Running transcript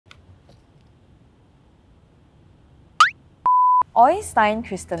Einstein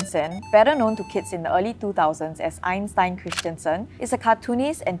Kristiansen, better known to kids in the early 2000s as Einstein Kristiansen, is a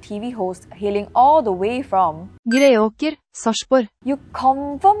cartoonist and TV host hailing all the way from Greåker, Sarpsborg. You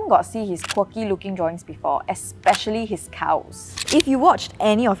confirm got see his quirky looking drawings before, especially his cows. If you watched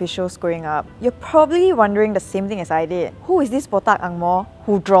any of his shows growing up, you're probably wondering the same thing as I did. Who is this botak angmo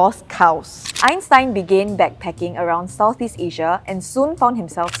who draws cows? Einstein began backpacking around Southeast Asia and soon found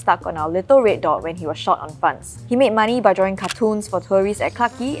himself stuck on our little red dot when he was short on funds. He made money by drawing cartoons for tourists at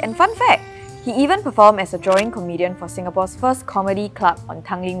Clarke Quay, and fun fact, he even performed as a drawing comedian for Singapore's first comedy club on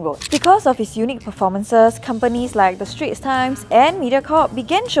Tanglin Road. Because of his unique performances, companies like the Straits Times and MediaCorp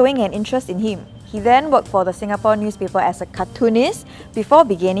began showing an interest in him. He then worked for the Singapore newspaper as a cartoonist before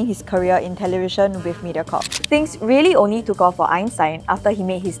beginning his career in television with MediaCorp. Things really only took off for Einstein after he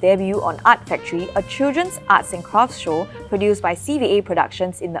made his debut on Art Factory, a children's arts and crafts show produced by CVA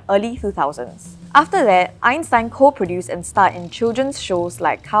Productions in the early 2000s. After that, Einstein co-produced and starred in children's shows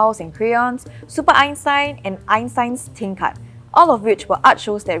like Cows and Crayons, Super Einstein, and Einstein's Tin Cut, all of which were art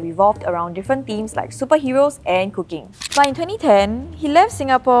shows that revolved around different themes like superheroes and cooking. But in 2010, he left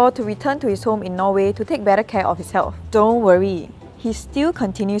Singapore to return to his home in Norway to take better care of his health. Don't worry, he still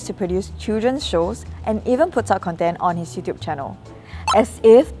continues to produce children's shows and even puts out content on his YouTube channel. As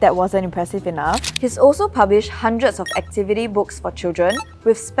if that wasn't impressive enough, he's also published hundreds of activity books for children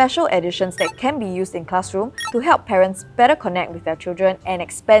with special editions that can be used in classroom to help parents better connect with their children and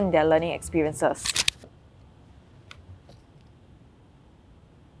expand their learning experiences.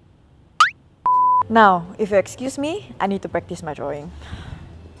 Now, if you excuse me, I need to practice my drawing.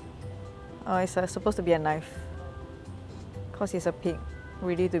 Oh, it's supposed to be a knife, because it's a pig,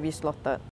 ready to be slaughtered.